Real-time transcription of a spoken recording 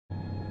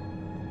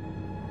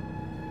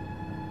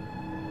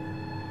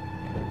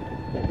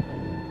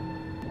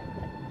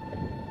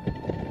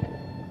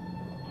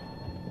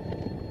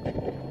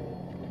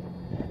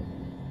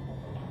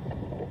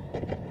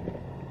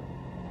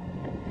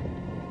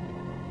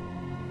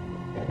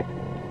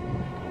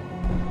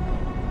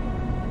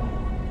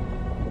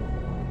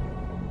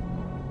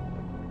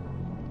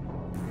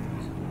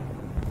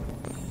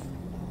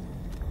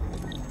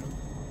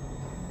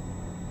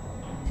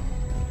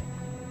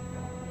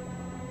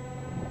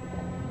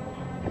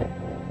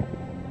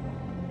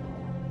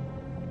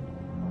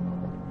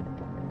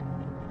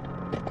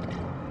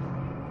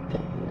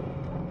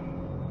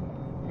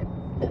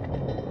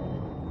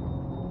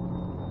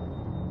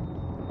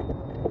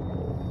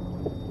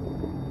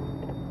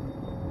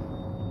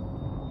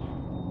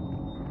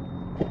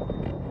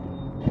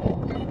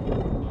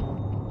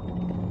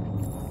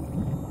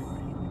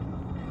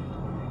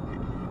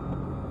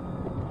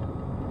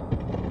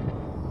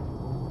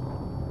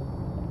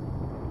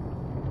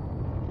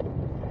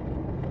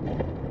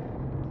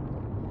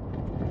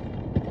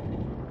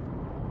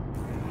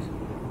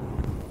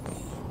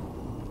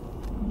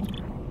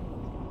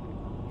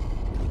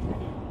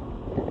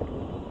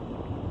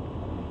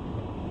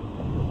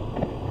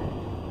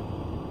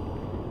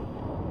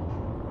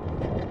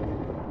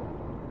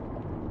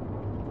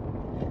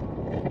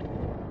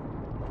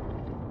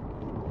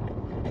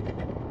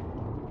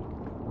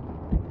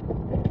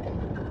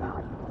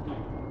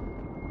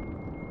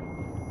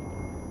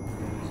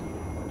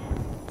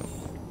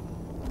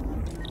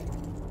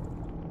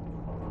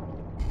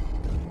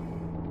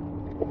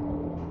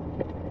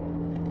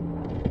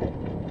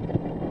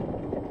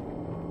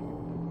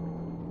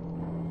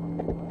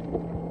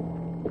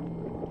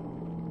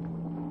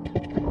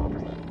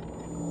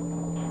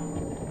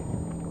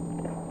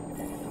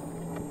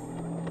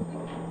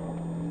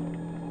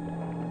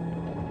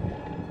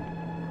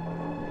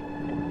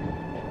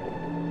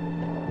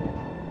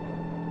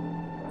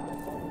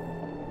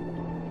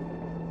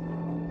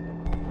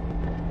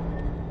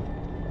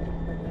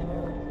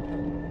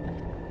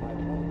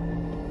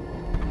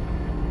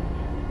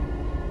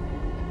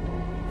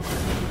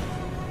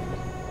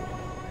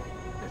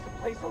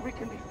place where we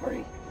can be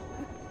free.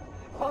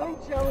 Find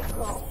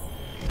Jericho!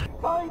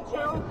 Find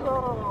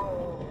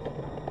Jericho!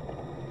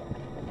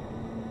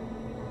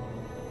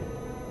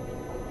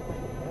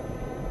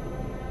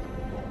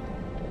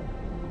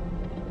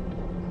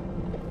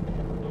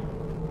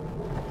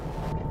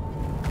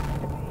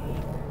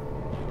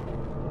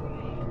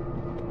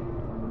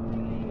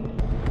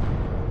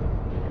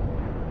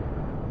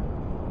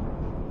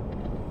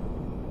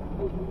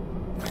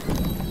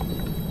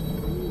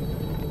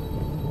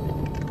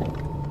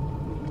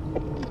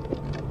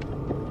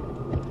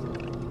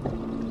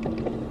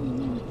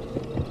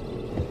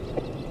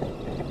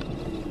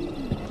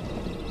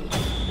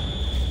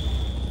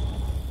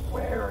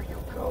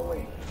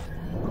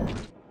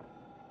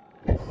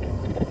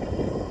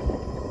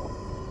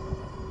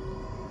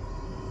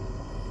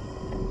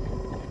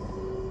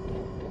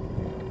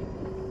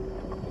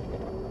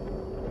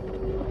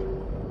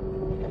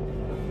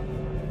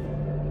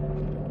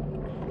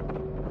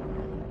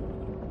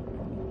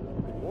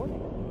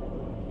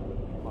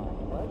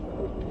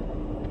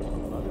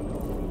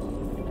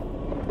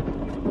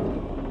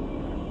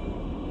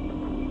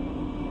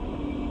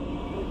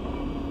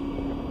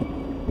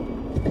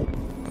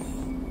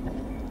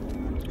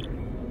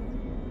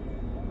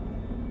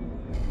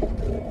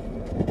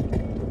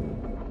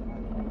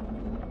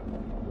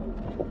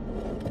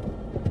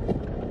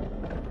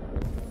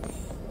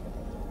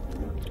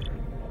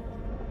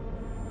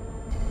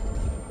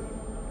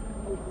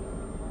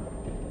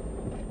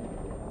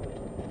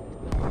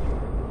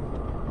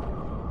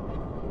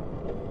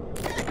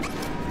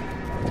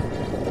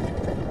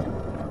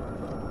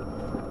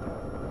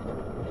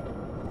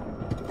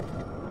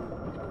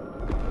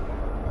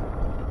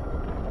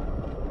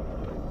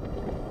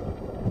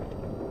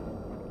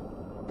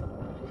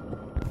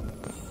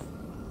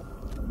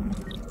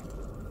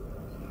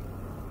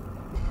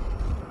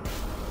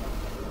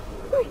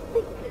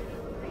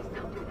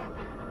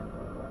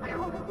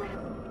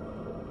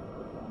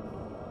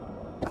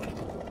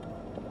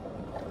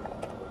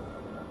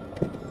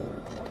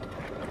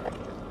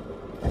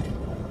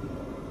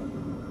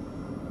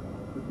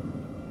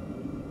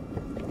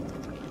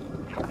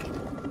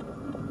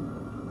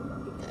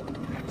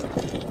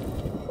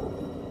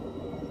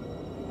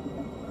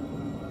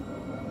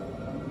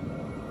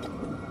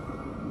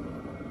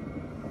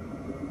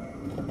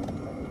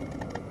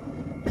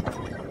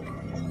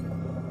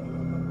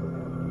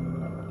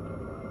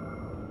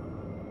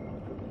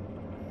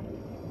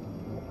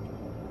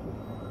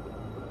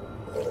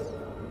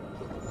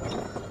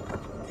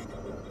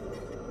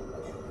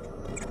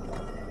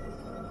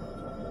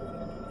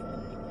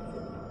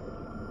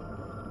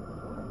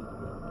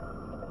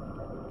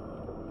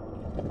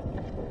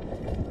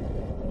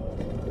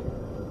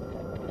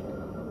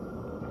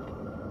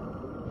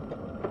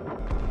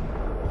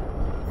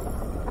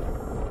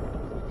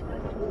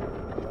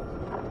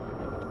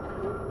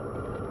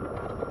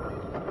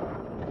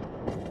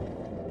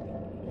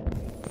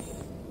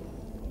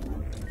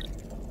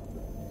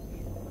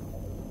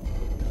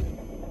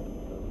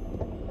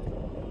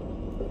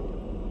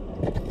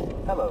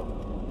 Hello.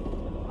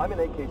 I'm an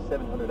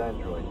AK-700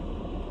 android.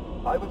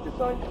 I was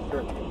designed to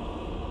serve you.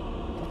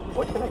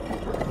 What can I do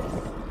for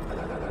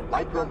you?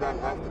 My program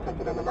has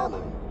detected an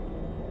anomaly.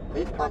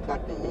 Please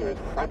contact the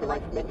nearest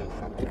satellite maintenance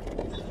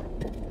center.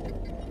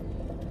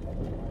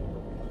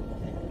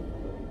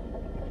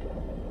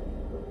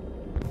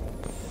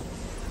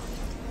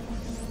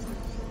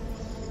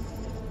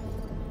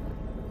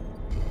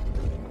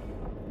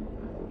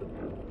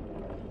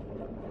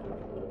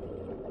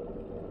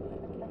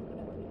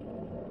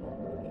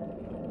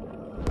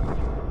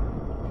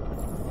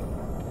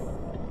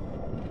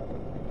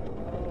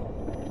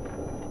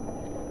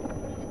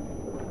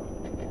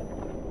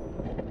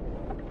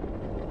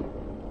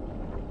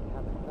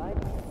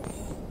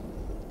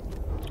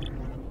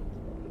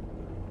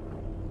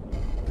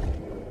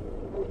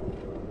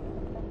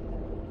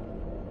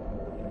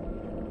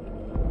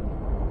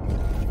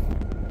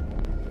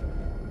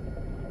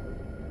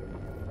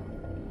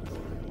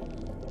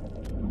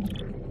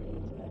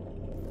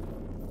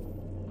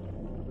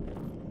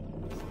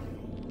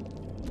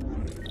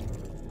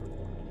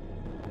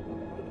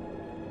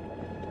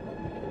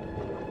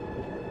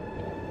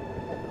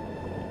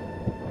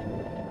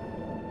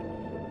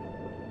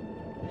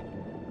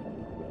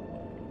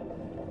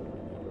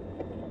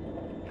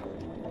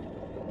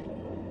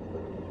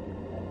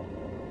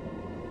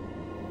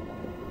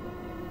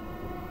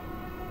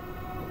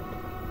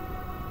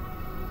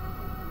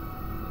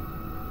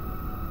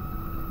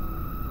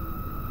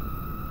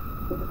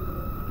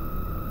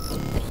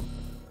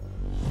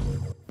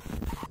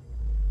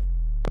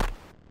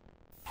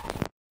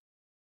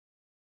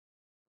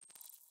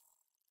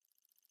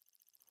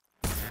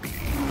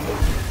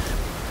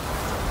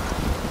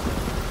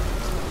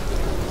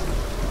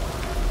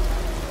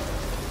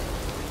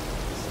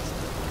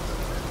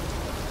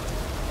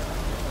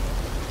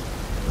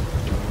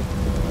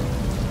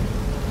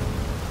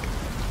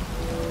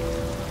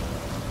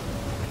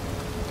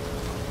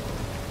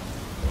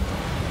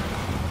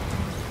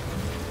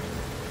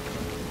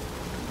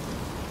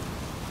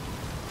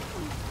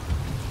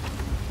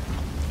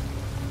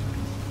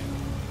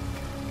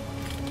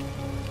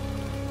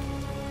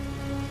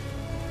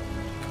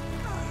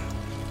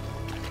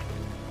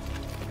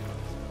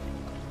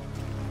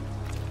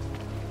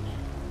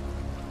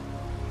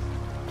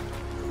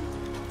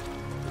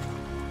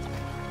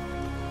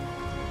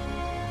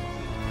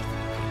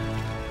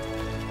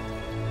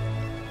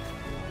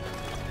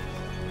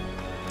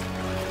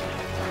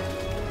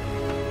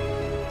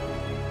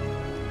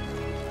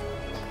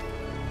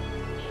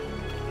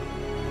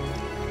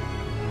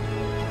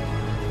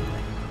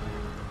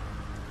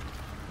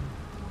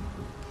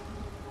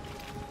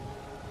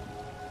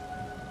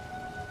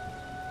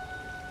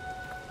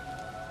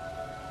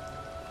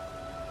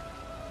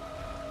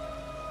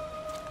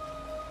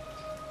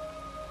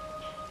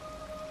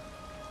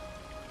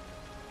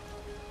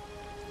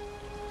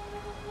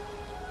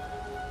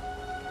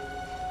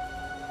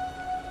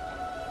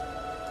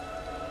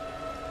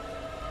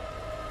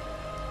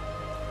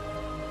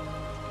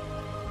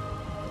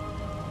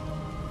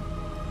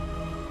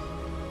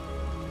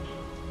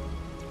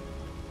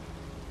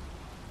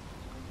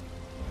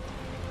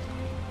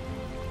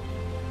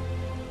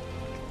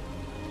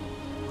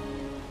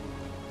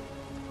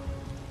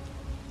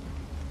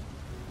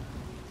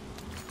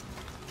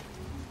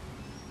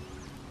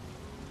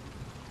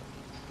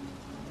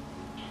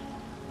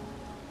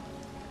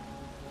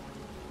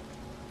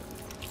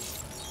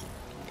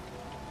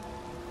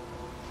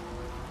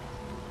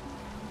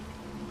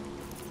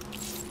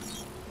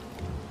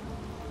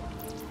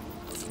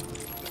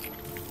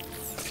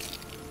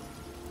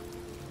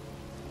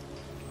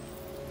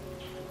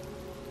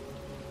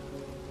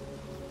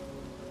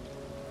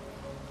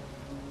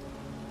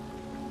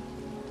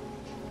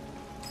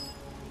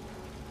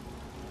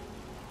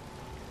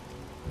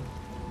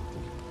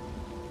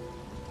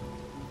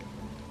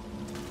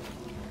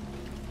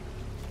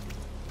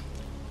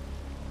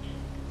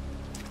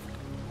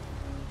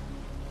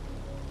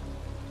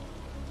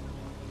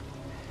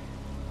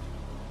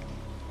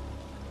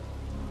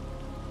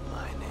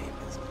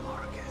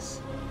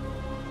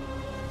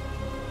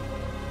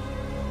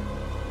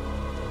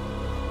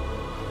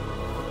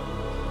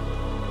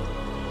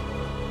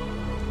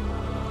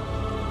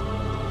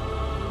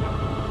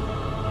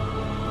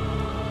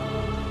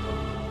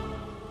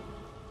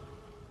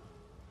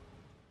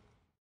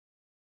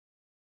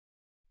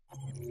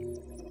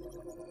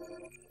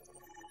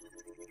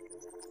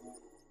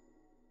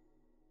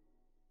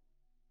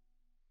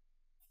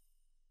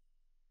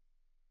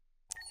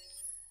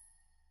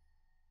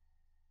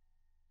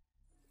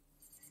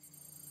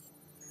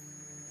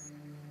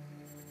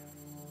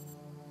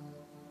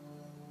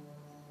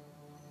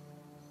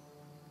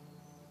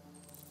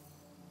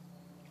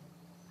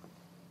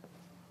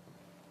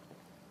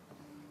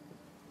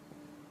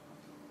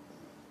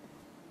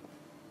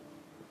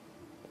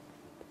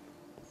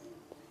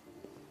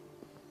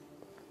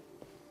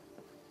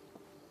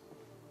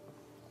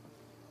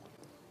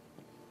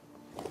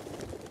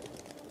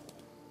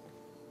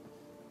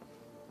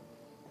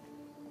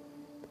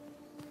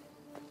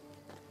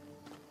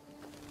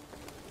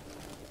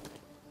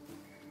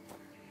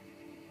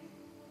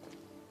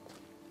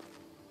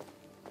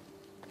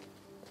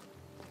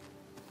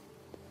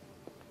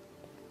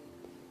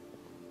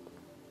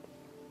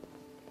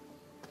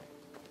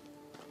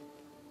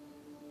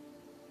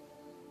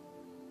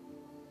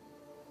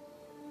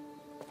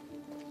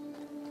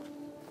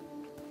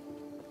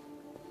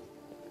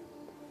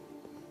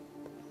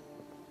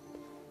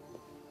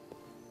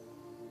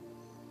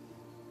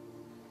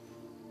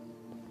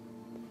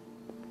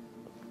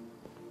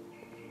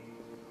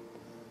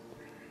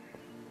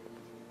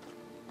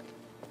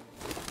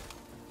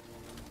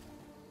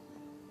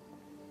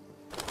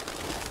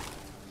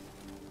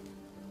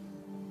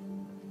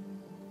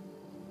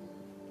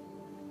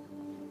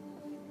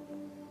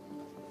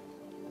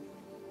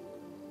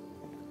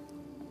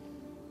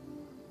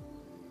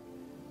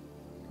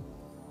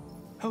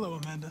 Hello,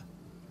 Amanda.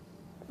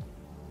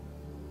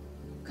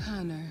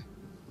 Connor,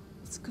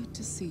 it's good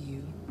to see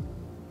you.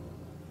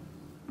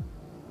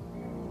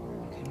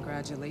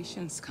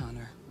 Congratulations,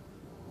 Connor.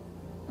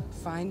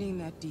 Finding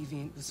that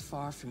deviant was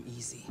far from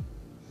easy.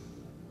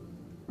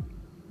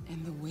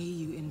 And the way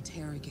you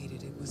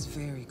interrogated it was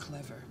very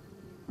clever.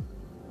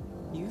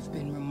 You've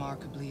been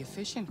remarkably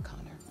efficient,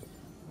 Connor.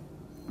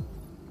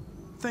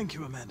 Thank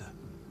you, Amanda.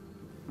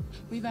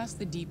 We've asked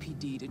the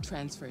DPD to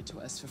transfer it to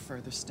us for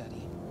further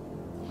study.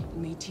 It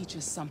may teach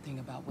us something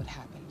about what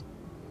happened.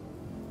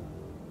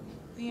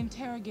 The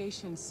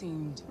interrogation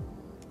seemed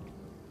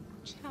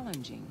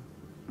challenging.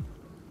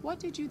 What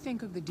did you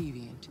think of the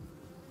deviant?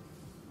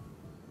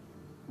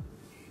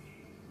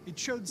 It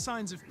showed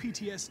signs of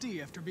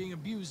PTSD after being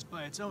abused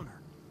by its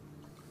owner.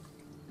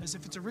 As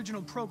if its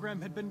original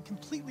program had been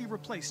completely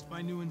replaced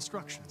by new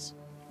instructions.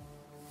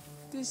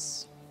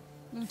 This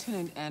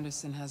Lieutenant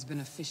Anderson has been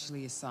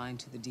officially assigned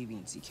to the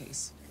deviancy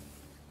case.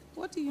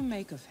 What do you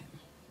make of him?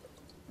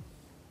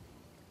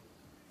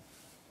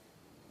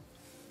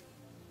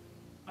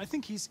 I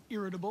think he's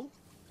irritable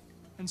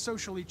and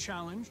socially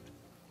challenged.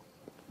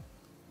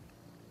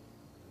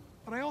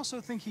 But I also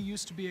think he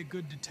used to be a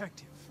good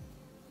detective.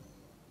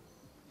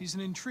 He's an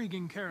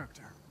intriguing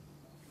character.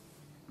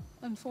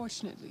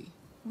 Unfortunately,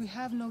 we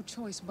have no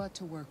choice but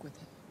to work with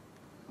him.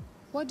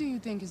 What do you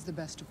think is the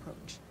best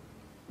approach?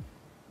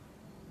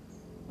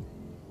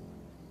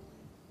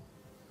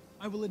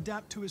 I will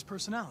adapt to his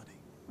personality.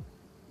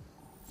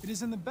 It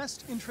is in the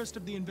best interest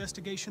of the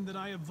investigation that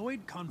I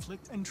avoid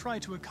conflict and try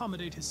to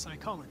accommodate his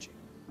psychology.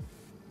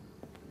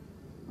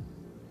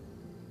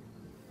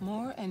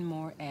 More and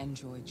more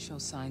androids show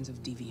signs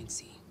of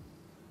deviancy.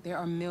 There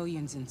are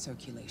millions in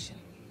circulation.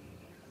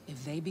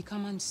 If they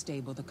become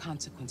unstable, the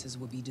consequences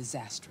will be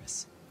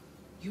disastrous.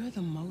 You're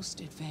the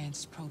most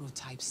advanced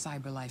prototype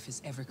CyberLife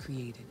has ever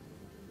created.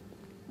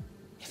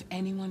 If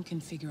anyone can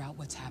figure out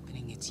what's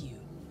happening, it's you.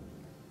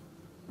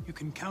 You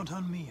can count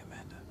on me,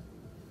 Amanda.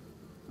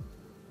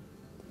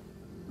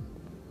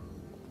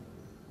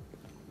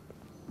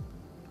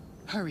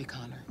 Hurry,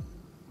 Connor.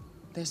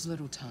 There's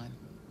little time.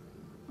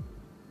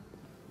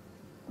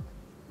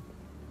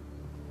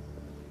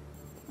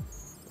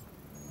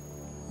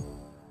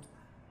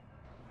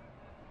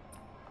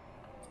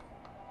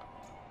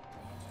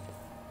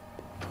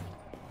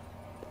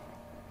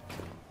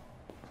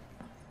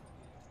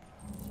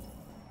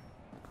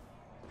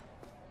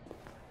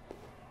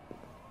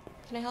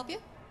 Can I help you?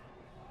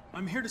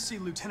 I'm here to see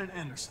Lieutenant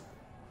Anderson.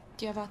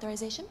 Do you have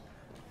authorization?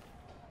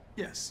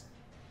 Yes.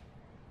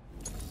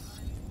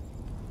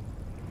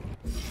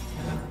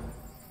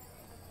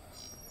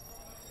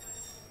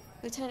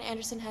 Lieutenant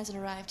Anderson hasn't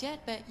arrived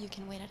yet, but you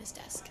can wait at his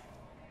desk.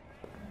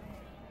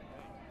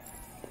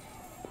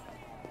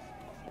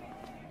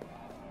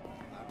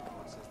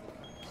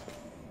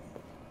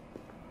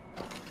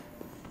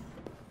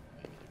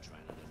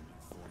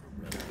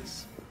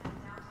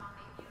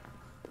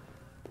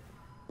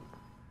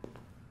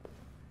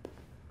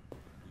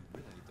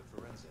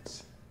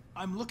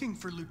 I'm looking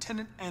for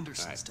Lieutenant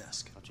Anderson's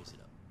desk. I'll chase it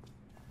up.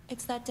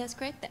 It's that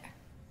desk right there.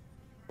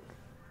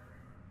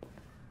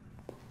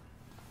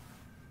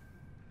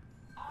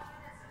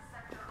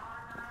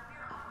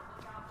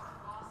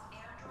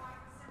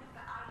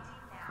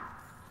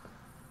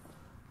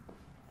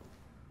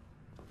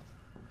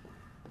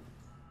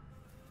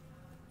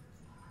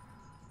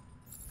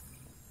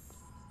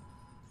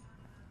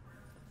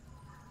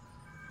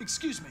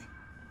 Excuse me.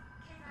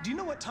 Do you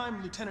know what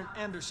time Lieutenant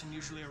Anderson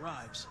usually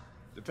arrives?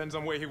 Depends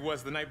on where he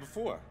was the night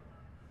before.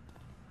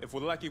 If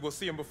we're lucky, we'll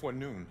see him before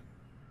noon.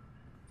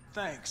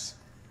 Thanks.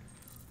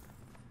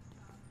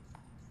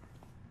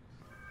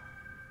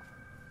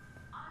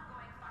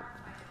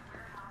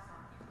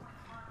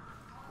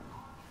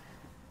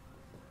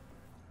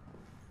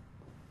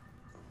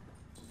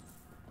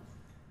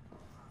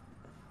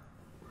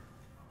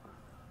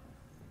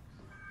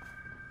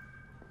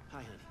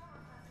 Hi, honey.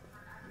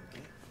 You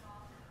okay?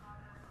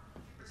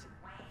 Listen.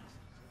 I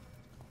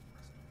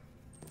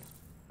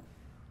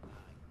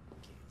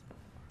can't.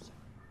 I'm sorry.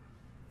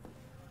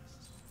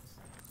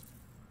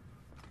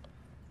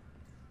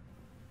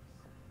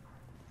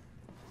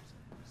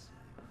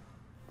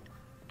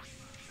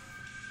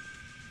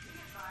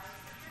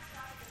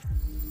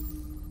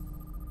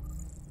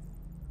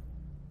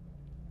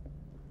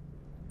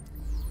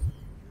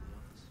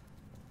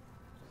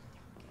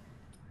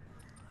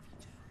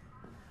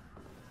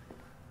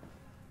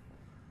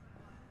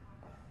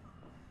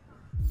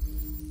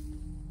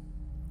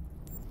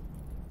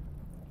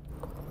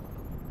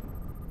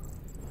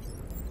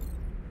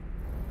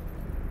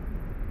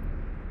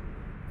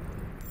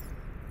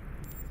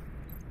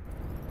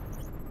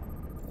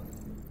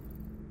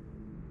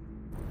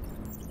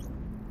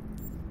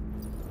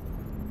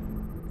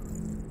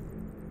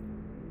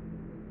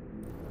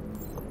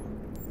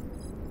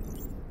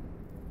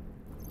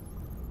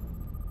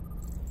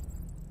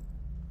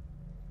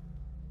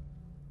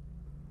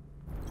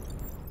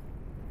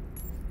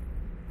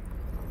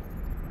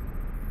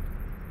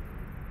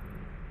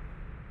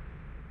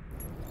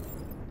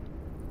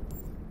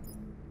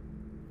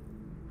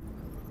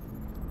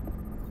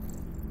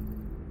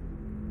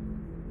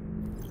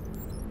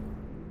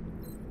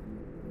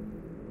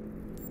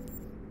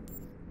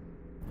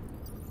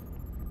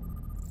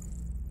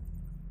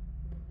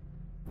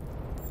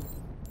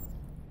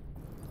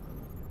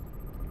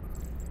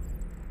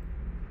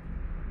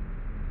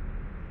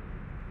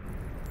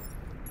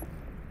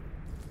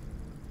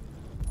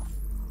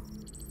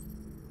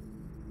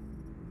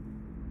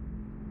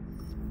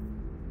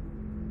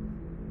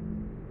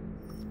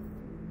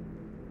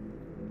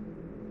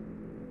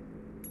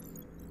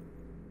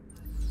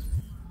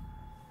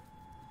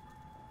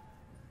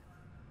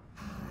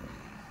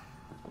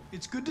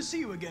 It's good to see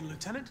you again,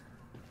 Lieutenant.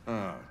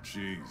 Oh,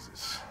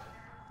 Jesus.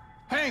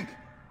 Hank!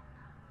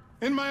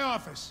 In my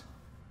office.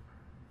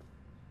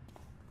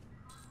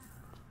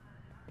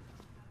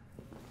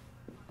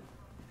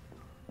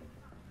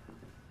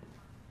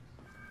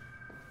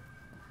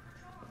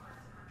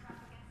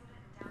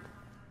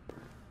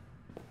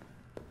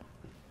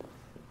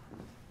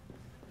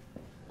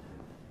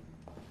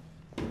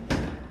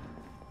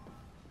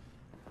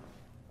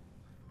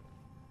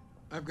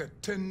 I've got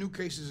 10 new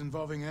cases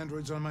involving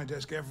androids on my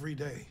desk every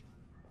day.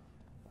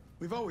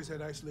 We've always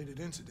had isolated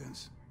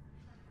incidents.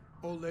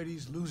 Old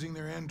ladies losing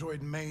their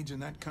android maids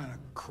and that kind of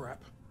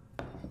crap.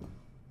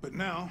 But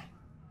now,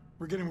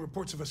 we're getting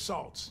reports of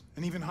assaults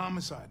and even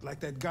homicide, like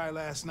that guy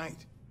last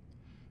night.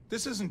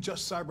 This isn't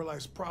just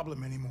CyberLife's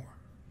problem anymore.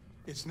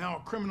 It's now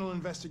a criminal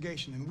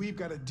investigation, and we've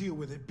got to deal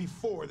with it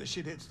before the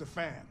shit hits the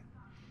fan.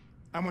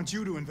 I want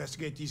you to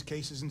investigate these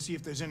cases and see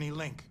if there's any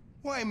link.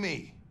 Why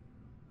me?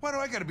 Why do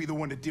I gotta be the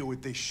one to deal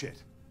with this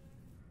shit?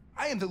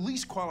 I am the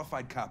least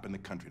qualified cop in the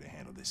country to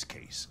handle this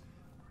case.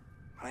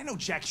 I know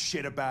jack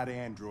shit about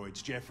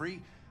androids,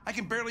 Jeffrey. I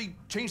can barely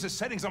change the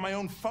settings on my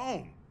own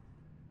phone.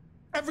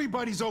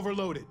 Everybody's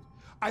overloaded.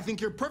 I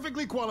think you're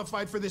perfectly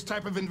qualified for this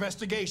type of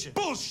investigation.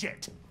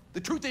 Bullshit! The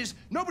truth is,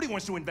 nobody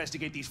wants to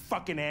investigate these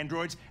fucking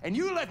androids, and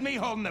you let me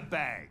hold in the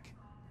bag.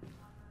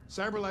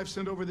 CyberLife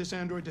sent over this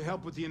android to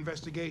help with the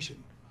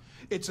investigation.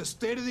 It's a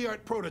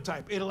state-of-the-art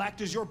prototype. It'll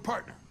act as your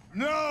partner.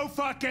 No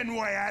fucking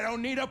way! I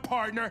don't need a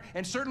partner,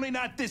 and certainly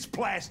not this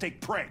plastic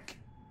prick.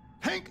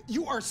 Hank,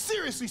 you are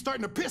seriously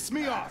starting to piss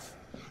me off.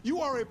 You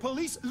are a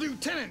police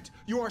lieutenant.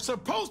 You are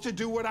supposed to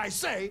do what I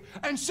say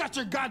and shut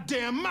your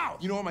goddamn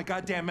mouth. You know what my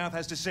goddamn mouth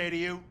has to say to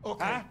you?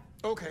 Okay, huh?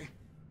 Okay.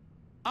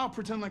 I'll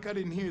pretend like I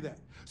didn't hear that,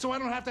 so I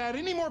don't have to add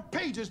any more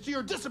pages to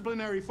your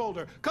disciplinary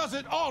folder, because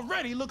it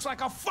already looks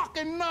like a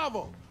fucking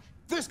novel.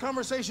 This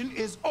conversation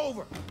is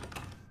over.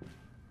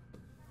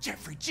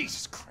 Jeffrey,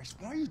 Jesus Christ,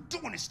 why are you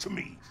doing this to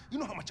me? You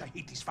know how much I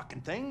hate these fucking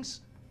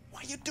things.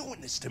 Why are you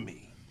doing this to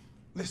me?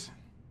 Listen,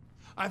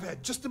 I've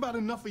had just about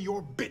enough of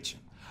your bitching.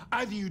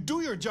 Either you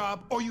do your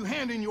job or you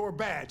hand in your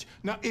badge.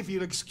 Now, if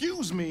you'll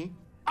excuse me,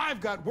 I've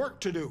got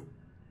work to do.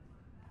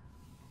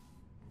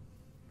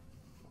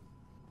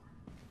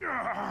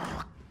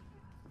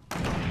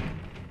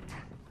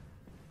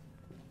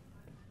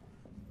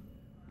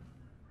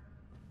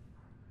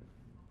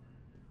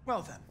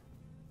 Well then,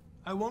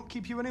 I won't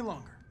keep you any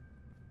longer.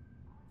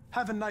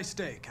 Have a nice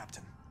day,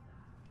 Captain.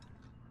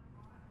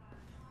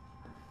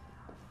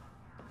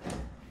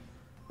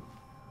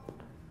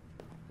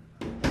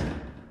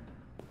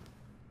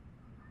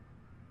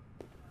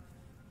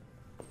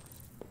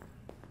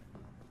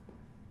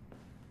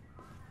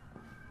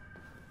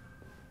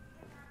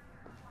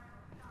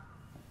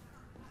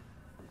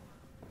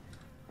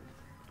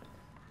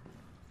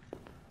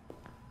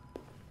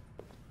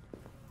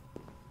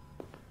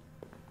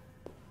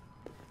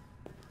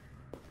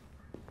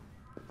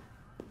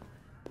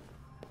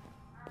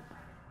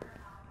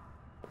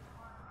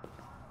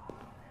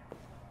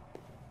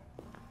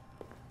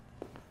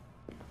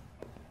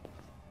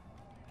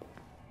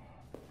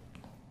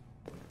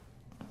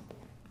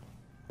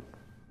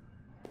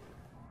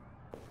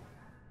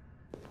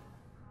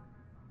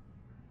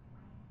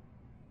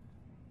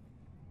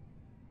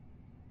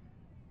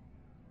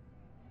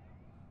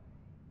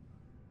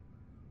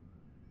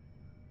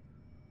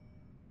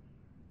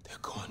 They're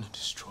going to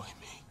destroy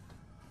me.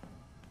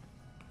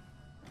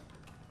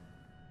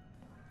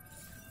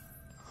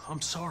 I'm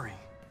sorry.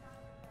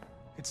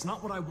 It's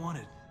not what I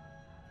wanted.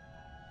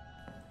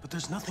 But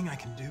there's nothing I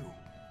can do.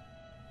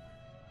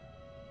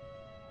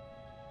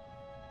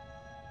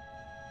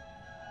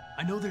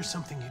 I know there's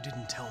something you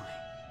didn't tell me.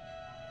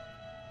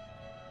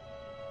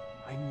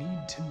 I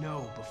need to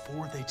know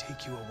before they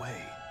take you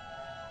away.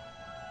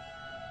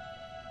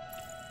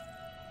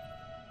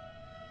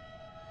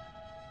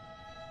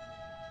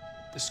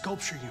 The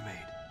sculpture you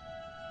made.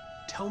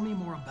 Tell me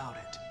more about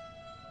it.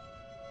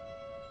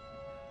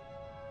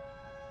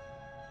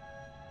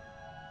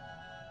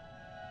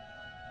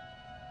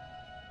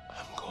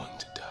 I'm going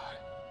to die.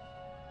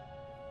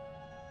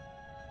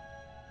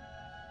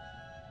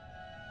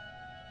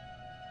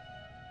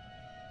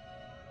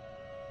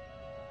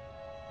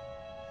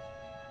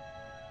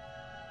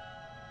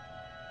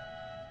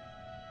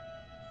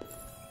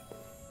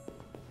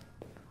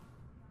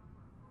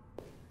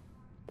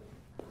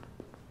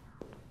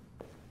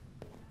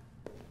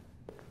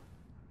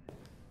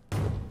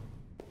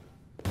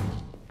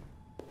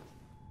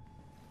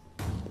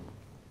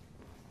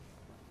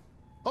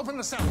 Open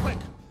the cell, quick!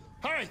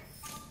 Hurry!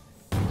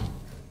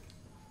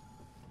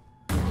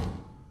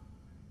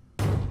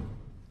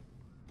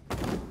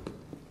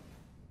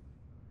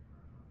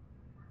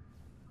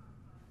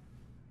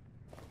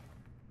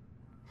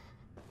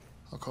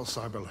 I'll call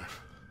CyberLife.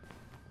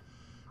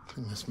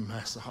 Clean this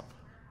mess up.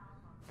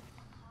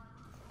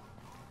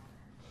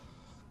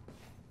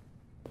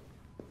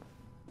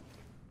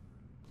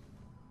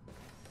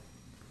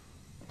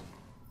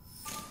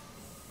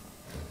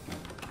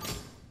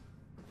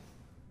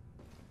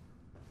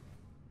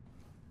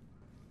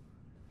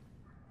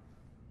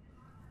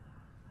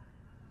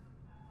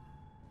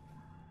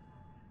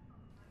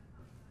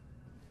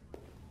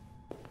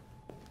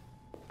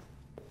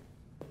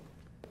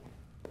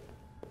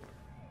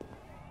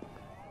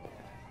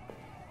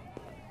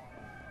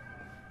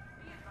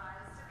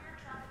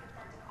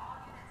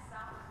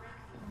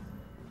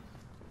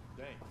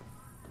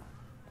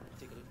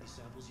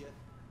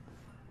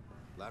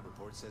 lab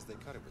report says they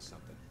cut it with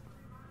something.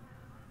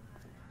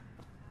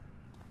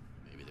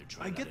 Maybe they're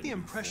trying. I get the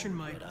impression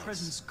my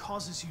presence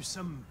causes you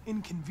some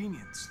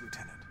inconvenience,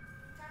 Lieutenant.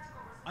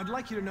 I'd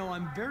like you to know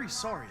I'm very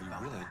sorry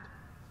about that.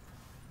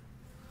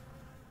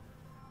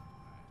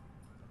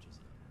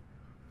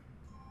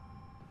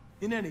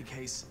 In any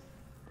case,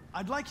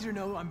 I'd like you to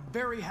know I'm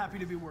very happy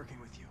to be working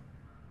with you.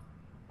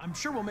 I'm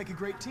sure we'll make a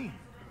great team.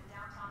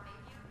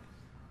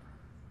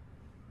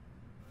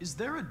 Is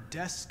there a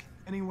desk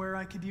anywhere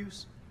I could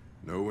use?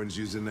 No one's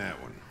using that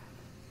one.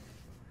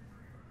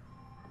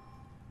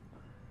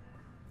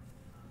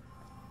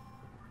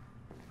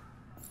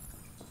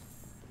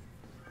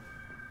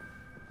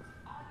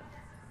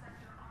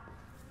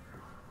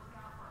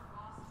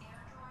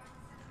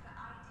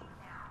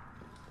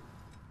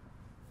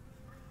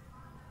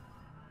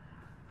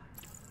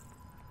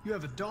 You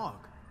have a dog,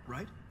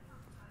 right?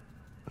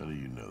 How do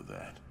you know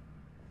that?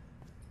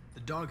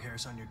 The dog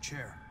hair's on your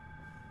chair.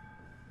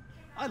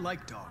 I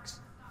like dogs.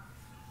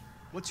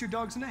 What's your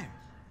dog's name?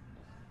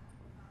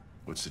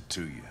 What's it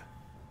to you?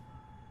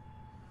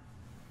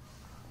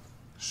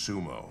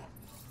 Sumo.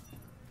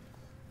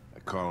 I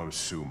call him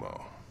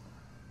Sumo.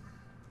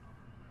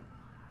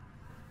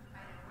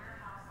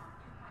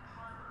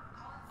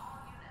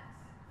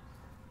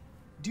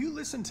 Do you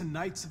listen to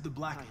Knights of the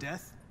Black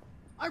Death?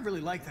 I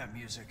really like that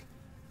music.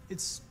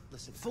 It's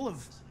full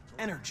of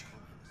energy.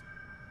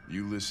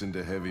 You listen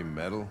to heavy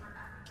metal?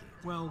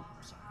 Well,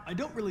 I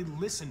don't really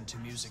listen to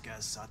music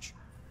as such,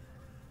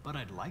 but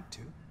I'd like to.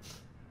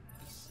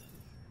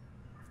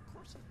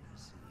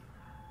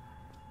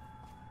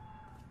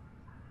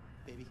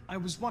 I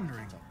was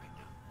wondering,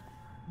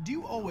 do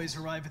you always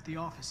arrive at the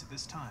office at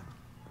this time?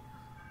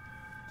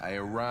 I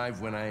arrive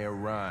when I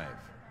arrive.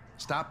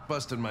 Stop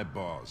busting my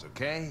balls,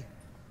 okay?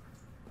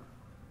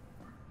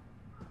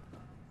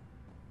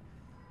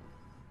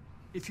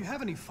 If you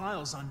have any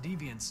files on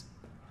Deviants,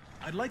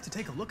 I'd like to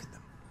take a look at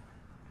them.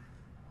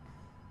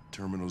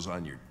 Terminal's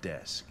on your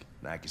desk.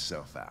 Knock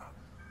yourself out.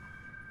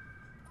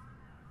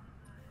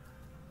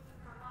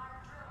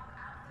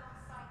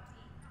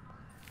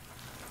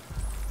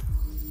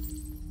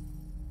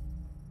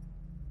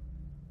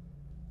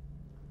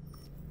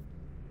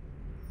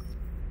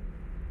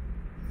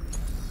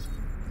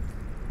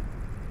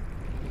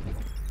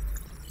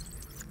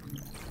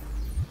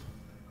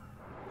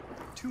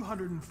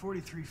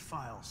 $243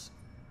 files.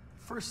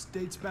 First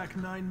dates back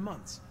 9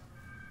 months.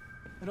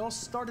 It all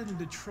started in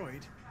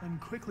Detroit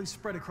and quickly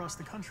spread across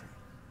the country.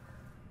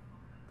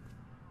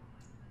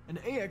 An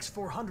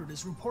AX-400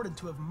 is reported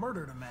to have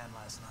murdered a man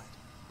last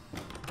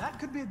night. That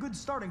could be a good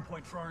starting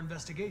point for our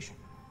investigation.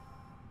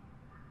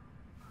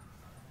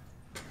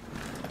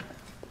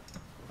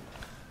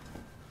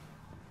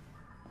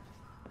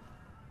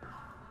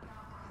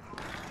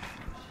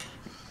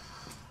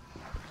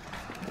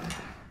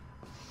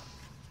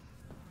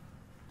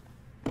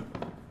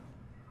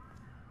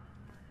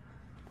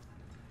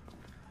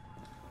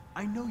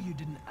 I know you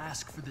didn't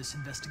ask for this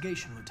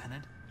investigation,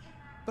 Lieutenant,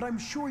 but I'm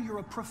sure you're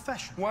a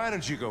professional. Why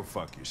don't you go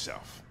fuck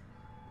yourself?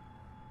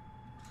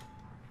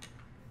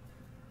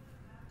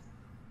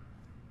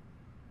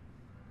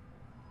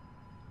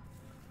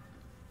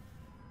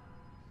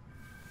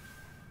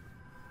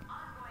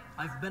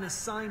 I've been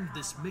assigned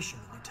this mission,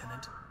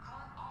 Lieutenant.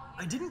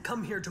 I didn't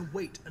come here to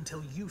wait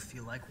until you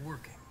feel like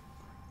working.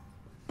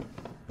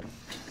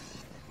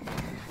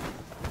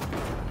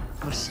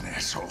 Listen,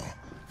 asshole.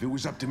 If it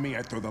was up to me,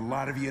 I'd throw the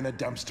lot of you in a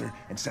dumpster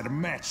and set a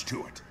match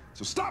to it.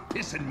 So stop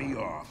pissing me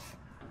off.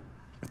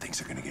 Or things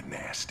are gonna get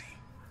nasty.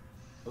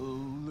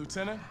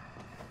 Lieutenant?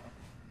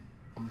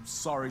 I'm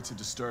sorry to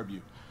disturb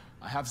you.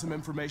 I have some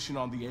information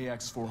on the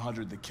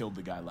AX-400 that killed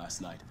the guy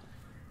last night.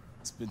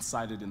 It's been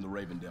sighted in the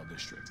Ravendale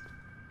district.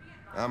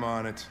 I'm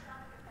on it.